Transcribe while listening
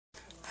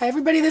Hi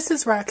everybody, this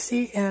is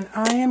Roxy and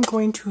I am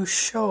going to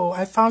show,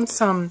 I found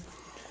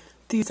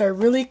these are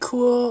really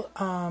cool,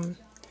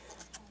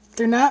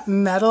 they're not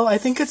metal, I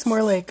think it's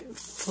more like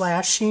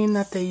flashing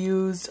that they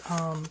use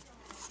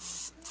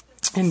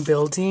in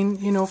building,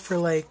 you know, for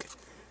like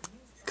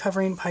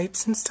covering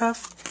pipes and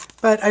stuff.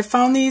 But I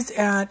found these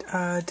at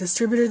a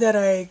distributor that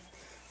I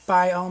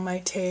buy all my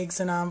tags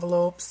and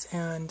envelopes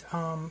and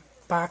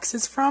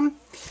boxes from.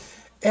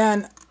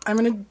 And I'm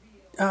going to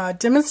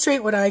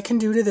demonstrate what I can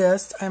do to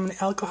this. I'm going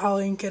to alcohol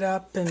ink it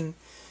up and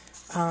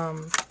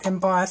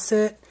emboss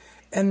it,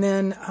 and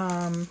then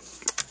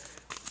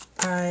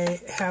I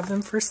have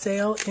them for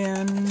sale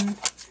in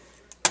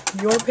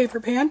your paper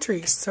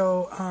pantry.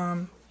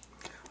 So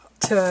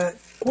to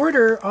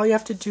order, all you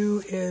have to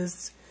do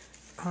is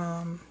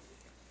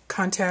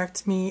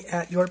contact me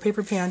at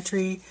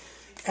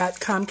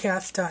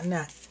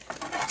yourpaperpantry@comcast.net.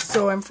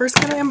 So I'm first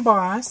going to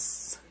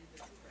emboss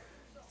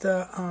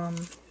the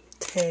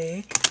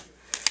tag.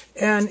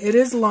 And it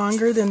is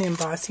longer than the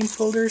embossing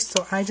folder,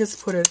 so I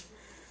just put it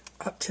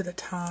up to the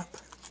top.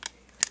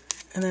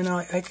 And then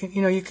I can,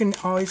 you know, you can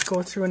always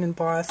go through and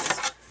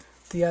emboss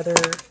the other,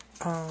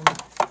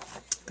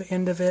 the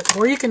end of it,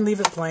 or you can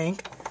leave it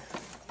blank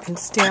and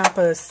stamp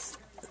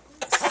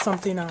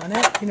something on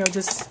it. You know,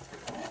 just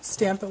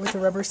stamp it with a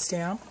rubber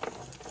stamp.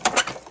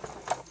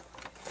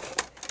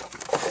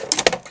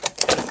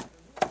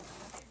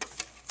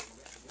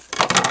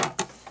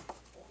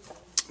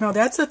 Now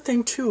that's a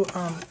thing too.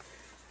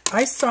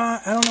 I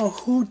don't know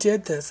who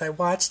did this, I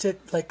watched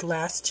it like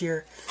last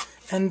year,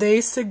 and they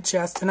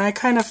suggest, and I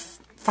kind of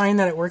find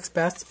that it works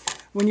best,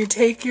 when you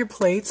take your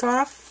plates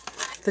off,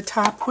 the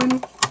top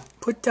one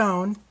put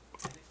down,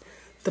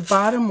 the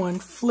bottom one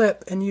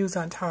flip and use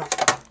on top.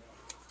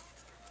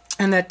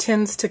 And that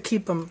tends to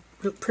keep them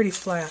pretty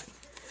flat.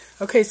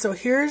 Okay, so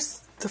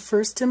here's the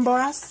first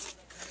emboss,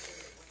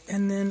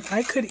 and then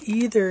I could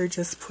either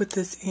just put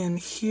this in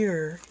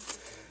here,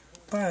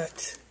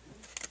 but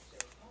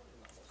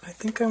I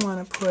think I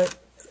want to put,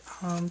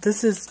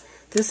 this is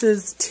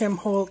Tim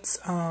Holt's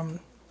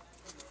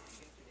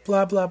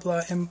blah blah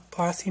blah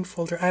embossing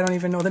folder. I don't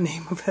even know the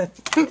name of it.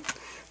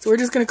 So we're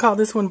just going to call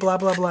this one blah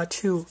blah blah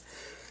 2.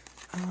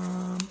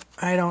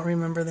 I don't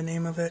remember the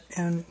name of it,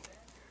 and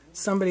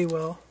somebody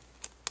will,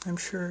 I'm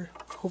sure,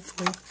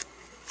 hopefully.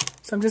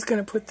 So I'm just going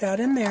to put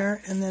that in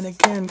there, and then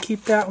again,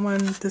 keep that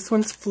one, this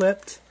one's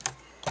flipped.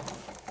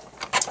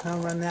 I'll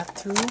run that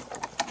through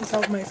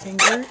without my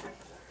finger.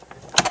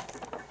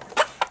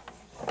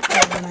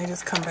 And I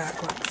just come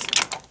backwards.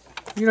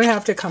 You don't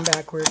have to come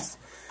backwards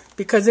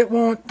because it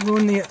won't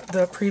ruin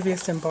the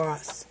previous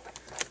emboss,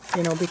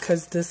 you know,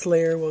 because this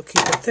layer will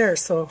keep it there.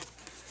 So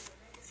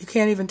you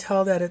can't even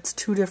tell that it's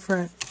two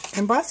different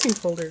embossing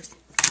folders.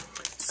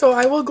 So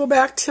I will go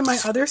back to my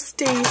other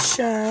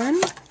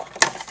station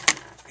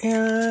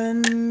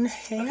and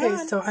hang on.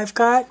 Okay, so I've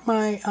got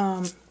my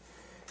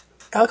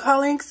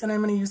alcohol inks, and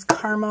I'm going to use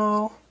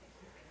caramel,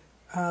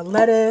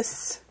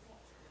 lettuce,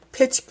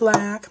 pitch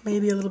black,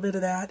 maybe a little bit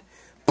of that,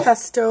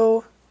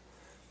 pesto,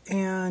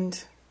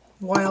 and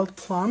wild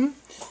plum.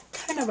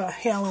 Kind of a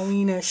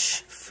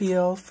Halloweenish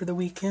feel for the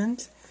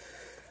weekend.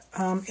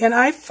 And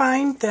I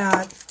find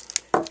that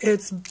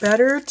it's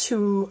better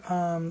to,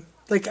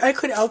 like I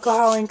could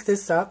alcohol ink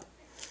this up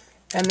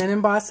and then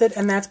emboss it,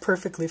 and that's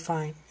perfectly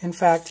fine. In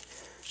fact,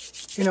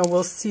 you know,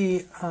 we'll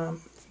see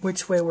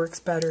which way works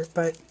better,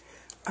 but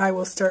I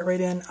will start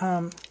right in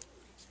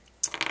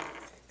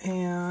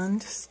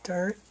and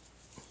start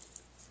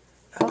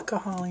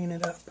alcoholing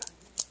it up,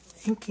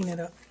 inking it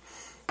up.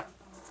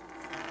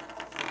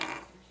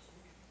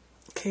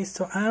 Okay,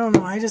 so I don't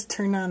know, I just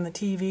turned on the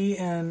TV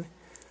and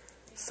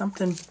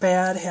something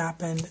bad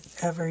happened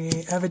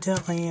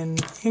evidently in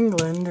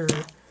England, or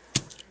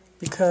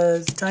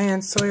because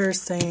Diane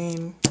Sawyer's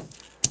saying,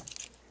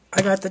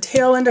 I got the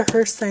tail end of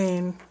her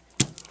saying,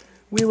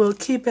 we will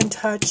keep in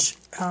touch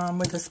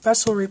with a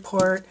special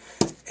report,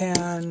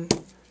 and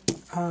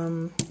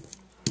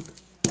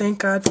thank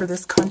God for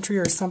this country,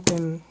 or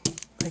something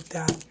like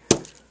that.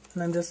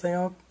 And I'm just like,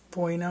 oh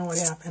boy, now what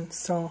happened?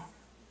 So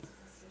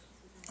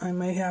I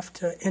might have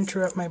to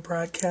interrupt my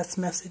broadcast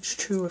message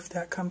too if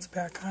that comes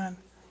back on.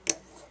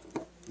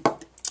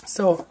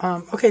 So,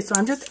 okay, so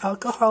I'm just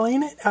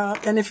alcoholing it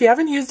up. And if you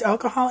haven't used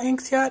alcohol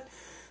inks yet,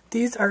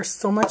 these are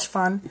so much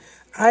fun.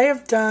 I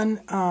have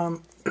done,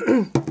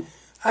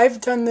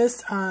 I've done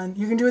this on,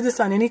 you can do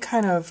this on any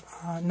kind of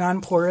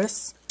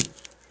non-porous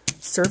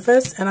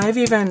surface. And I've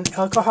even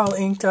alcohol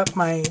inked up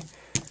my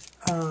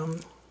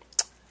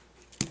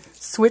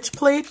switch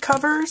plate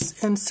covers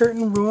in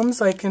certain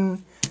rooms, like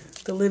in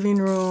the living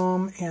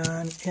room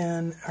and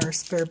in our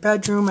spare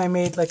bedroom. I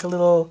made like a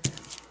little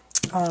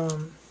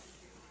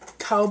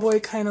cowboy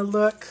kind of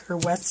look, or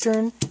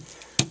western,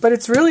 but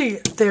it's really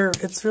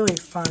it's really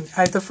fun.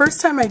 The first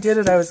time I did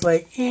it, I was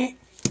like,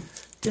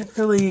 didn't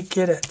really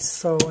get it.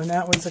 So, and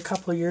that was a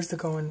couple of years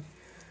ago, and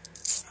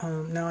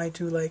now I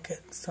do like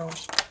it. So,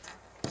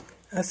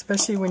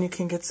 especially when you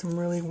can get some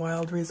really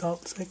wild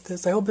results like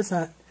this. I hope it's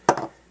not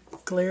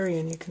glary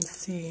and you can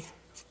see.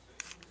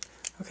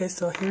 Okay,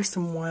 so here's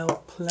some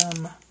wild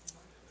plum.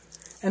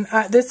 And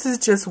this is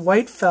just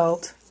white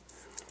felt.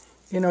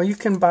 You know, you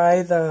can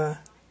buy the...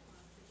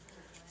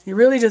 You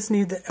really just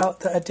need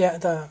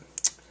the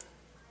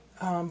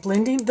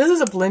blending. This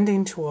is a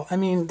blending tool. I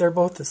mean, they're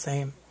both the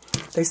same.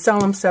 They sell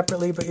them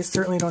separately, but you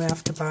certainly don't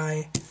have to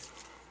buy,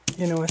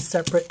 you know, a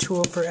separate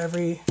tool for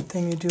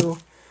everything you do.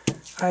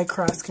 I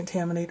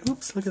cross-contaminate.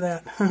 Oops, look at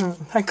that.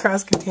 I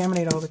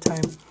cross-contaminate all the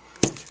time.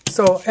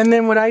 So, and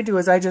then what I do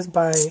is I just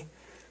buy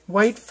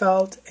white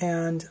felt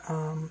and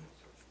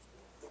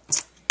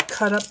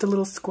cut up the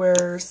little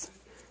squares.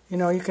 You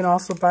know, you can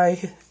also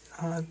buy,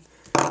 I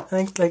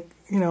think, like,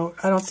 you know,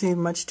 I don't see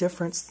much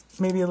difference.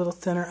 Maybe a little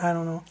thinner, I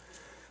don't know.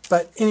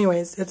 But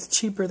anyways, it's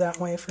cheaper that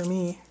way for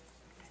me.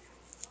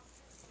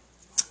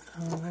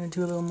 I'm going to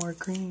do a little more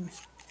green.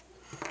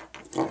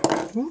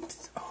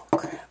 Oops. Oh,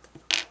 crap.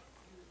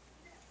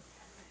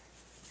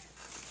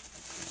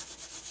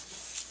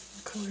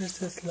 What color is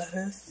this?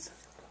 Lettuce?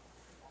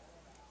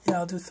 Yeah,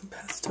 I'll do some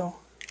pesto.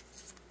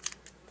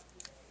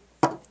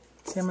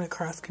 See, I'm going to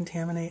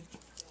cross-contaminate.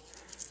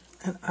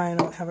 And I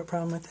don't have a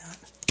problem with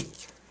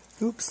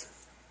that. Oops.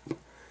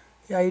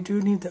 Yeah, you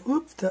do need the...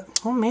 Oops.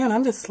 Oh, man,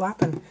 I'm just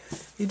slapping.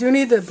 You do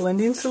need the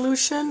blending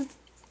solution.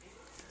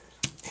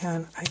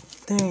 And I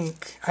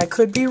think... I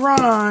could be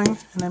wrong.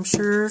 And I'm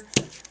sure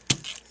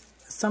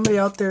somebody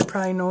out there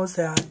probably knows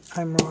that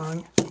I'm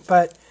wrong.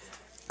 But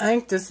I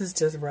think this is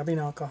just rubbing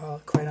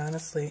alcohol, quite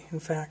honestly. In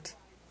fact...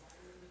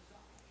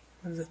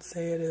 What does it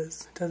say it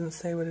is? It doesn't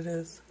say what it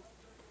is.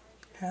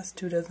 It has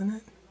to, doesn't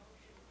it?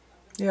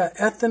 Yeah,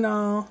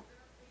 ethanol,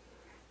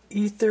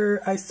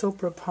 ether,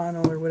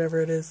 isopropanol, or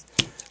whatever it is.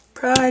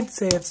 I'd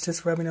say it's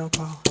just rubbing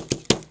alcohol.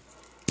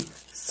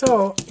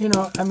 So, you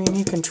know, I mean,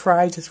 you can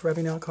try just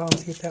rubbing alcohol and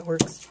see if that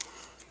works.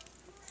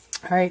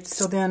 Alright,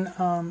 so then,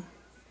 I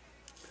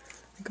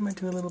think I might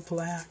do a little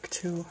black,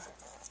 too.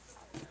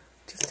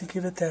 Just to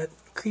give it that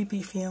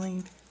creepy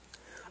feeling.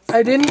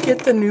 I didn't get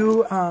the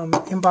new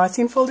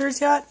embossing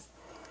folders yet.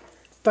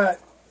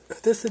 But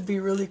this would be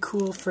really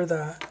cool for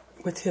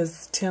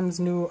with Tim's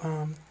new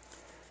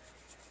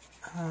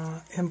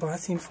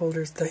embossing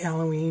folders, the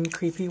Halloween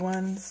creepy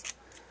ones,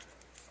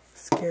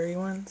 scary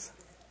ones.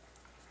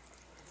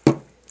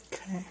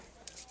 Okay.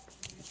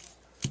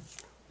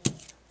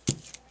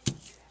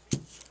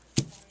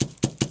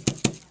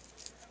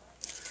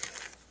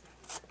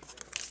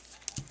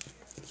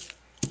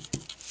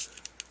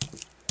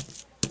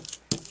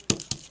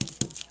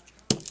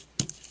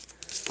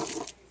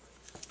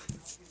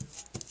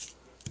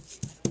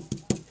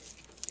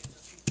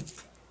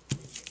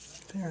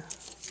 There,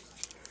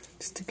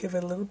 just to give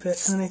it a little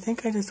bit, and then I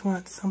think I just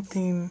want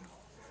something,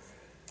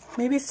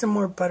 maybe some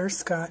more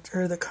butterscotch,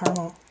 or the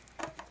caramel,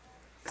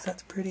 because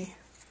that's pretty.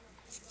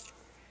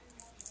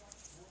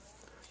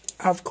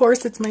 Of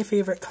course, it's my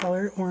favorite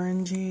color,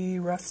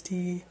 orangey,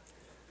 rusty,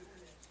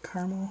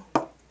 caramel.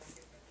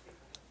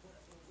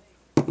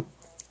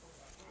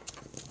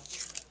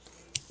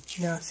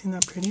 Yeah, isn't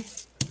that pretty?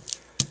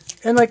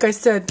 And like I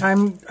said,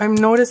 I'm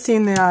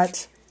noticing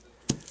that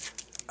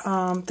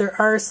there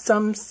are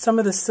some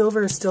of the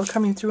silver is still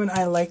coming through, and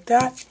I like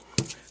that.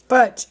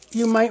 But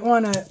you might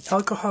want to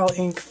alcohol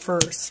ink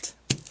first,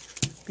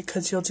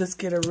 because you'll just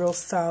get a real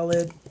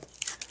solid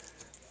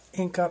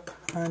ink up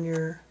on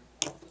your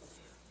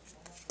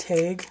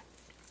tag.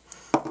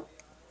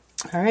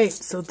 Alright,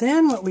 so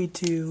then what we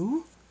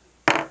do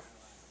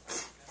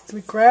is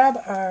we grab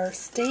our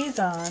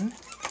StazOn.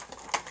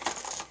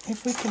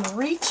 If we can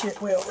reach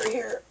it way over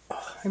here.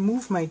 Oh, I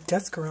moved my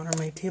desk around, or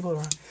my table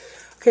around.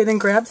 Okay, then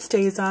grab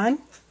StazOn,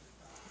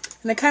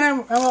 and I kind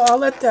of, I'll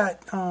let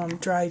that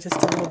dry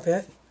just a little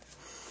bit.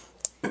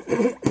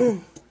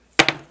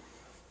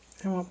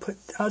 And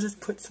I'll just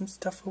put some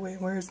stuff away.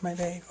 Where is my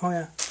bag? Oh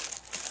yeah.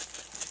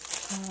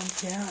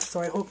 Yeah,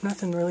 so I hope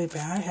nothing really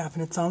bad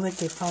happened. It sounds like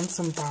they found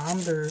some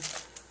bombs or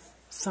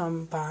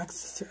some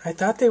boxes. I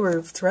thought they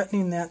were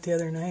threatening that the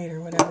other night or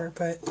whatever,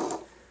 but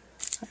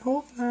I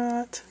hope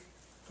not.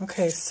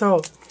 Okay,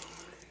 so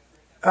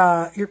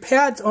your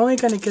pad's only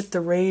going to get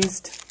the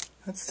raised.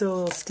 That's still a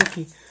little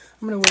sticky.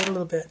 I'm going to wait a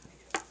little bit.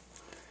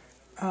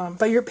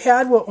 But your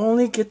pad will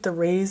only get the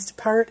raised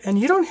part, and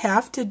you don't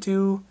have to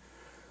do,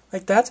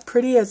 like, that's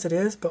pretty as it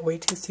is, but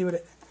wait till you see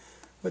what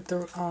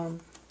the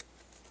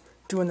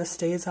doing the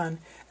StazOn.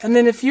 And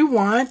then if you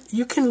want,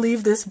 you can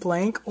leave this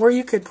blank, or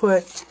you could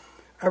put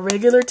a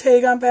regular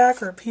tag on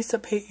back, or a piece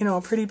of paper, you know,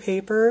 a pretty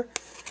paper,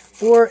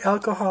 or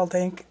alcohol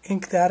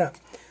ink that up.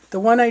 The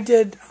one I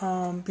did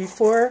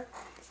before,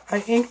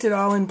 I inked it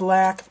all in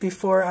black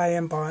before I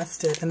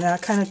embossed it, and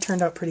that kind of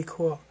turned out pretty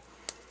cool.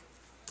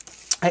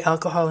 I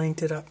alcohol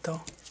inked it up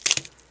though.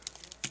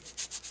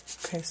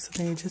 Okay, so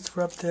then you just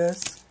rub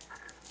this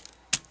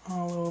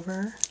all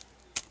over.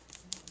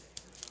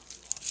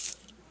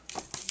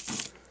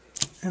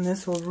 And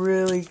this will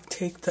really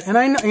take the, and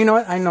I know, you know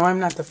what, I know I'm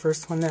not the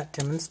first one that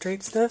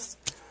demonstrates this,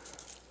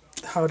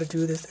 how to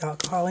do this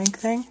alcohol ink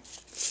thing,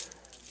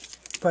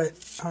 but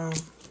I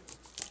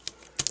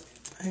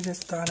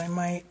just thought I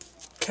might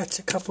catch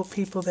a couple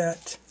people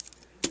that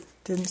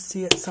didn't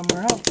see it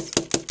somewhere else.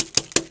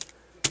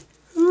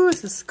 Ooh,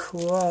 this is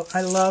cool.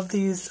 I love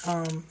these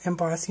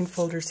embossing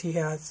folders he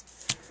has.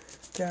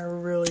 They're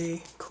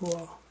really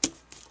cool.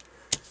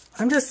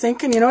 I'm just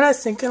thinking, you know what I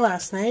was thinking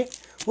last night?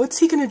 What's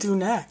he going to do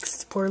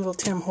next? Poor little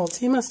Tim Holtz.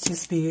 He must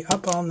just be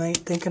up all night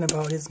thinking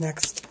about his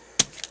next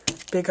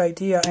big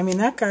idea. I mean,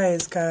 that guy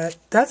has got,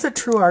 that's a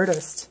true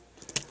artist.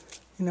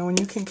 You know, when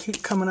you can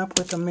keep coming up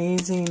with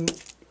amazing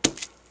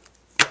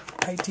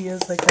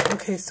ideas like that.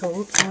 Okay, so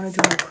oops, I want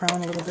to do my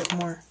crown a little bit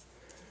more.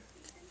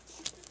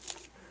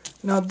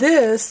 Now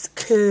this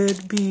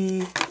could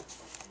be,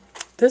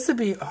 this would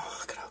be, oh,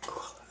 look at how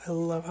cool. I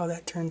love how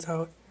that turns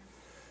out.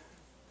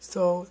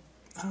 So,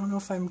 I don't know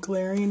if I'm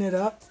glaring it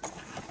up.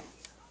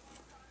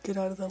 Get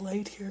out of the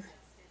light here.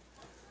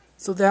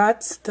 So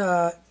that's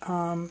the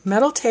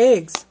metal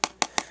tags.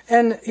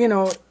 And, you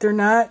know, they're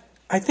not,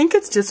 I think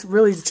it's just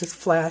really just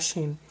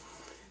flashing,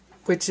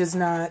 which is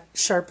not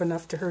sharp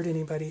enough to hurt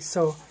anybody.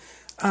 So,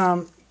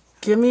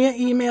 give me an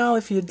email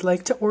if you'd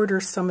like to order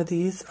some of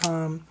these.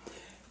 You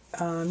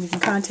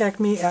can contact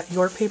me at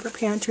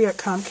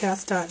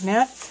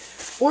yourpaperpantry@comcast.net,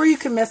 or you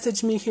can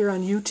message me here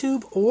on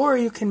YouTube, or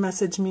you can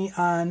message me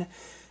on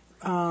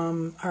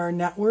our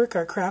network,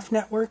 our craft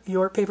network,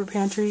 Your Paper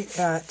Pantry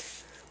at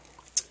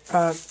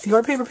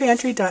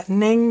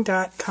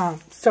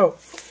yourpaperpantry.ning.com. So,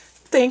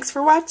 thanks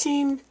for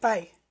watching.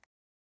 Bye.